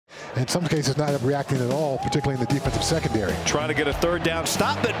in some cases not reacting at all, particularly in the defensive secondary. Trying to get a third down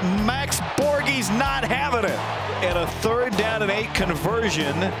stop, but Max Borghi's not having it. And a 3rd down and 8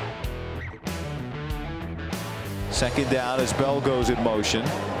 conversion. Second down as Bell goes in motion.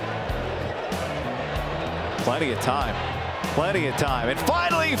 Plenty of time. Plenty of time. And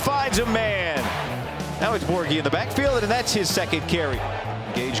finally finds a man. Now it's Borghi in the backfield, and that's his 2nd carry.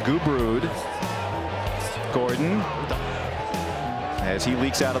 Gage Gubrud. Gordon. As he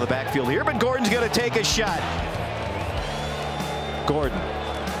leaks out of the backfield here, but Gordon's going to take a shot. Gordon.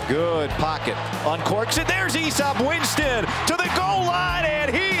 Good pocket. Uncorks it. There's Easop Winston to the goal line, and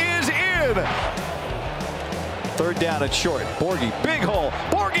he is in. 3rd down and short. Borghi, big hole.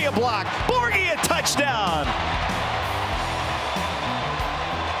 Borghi a block. Borghi a touchdown.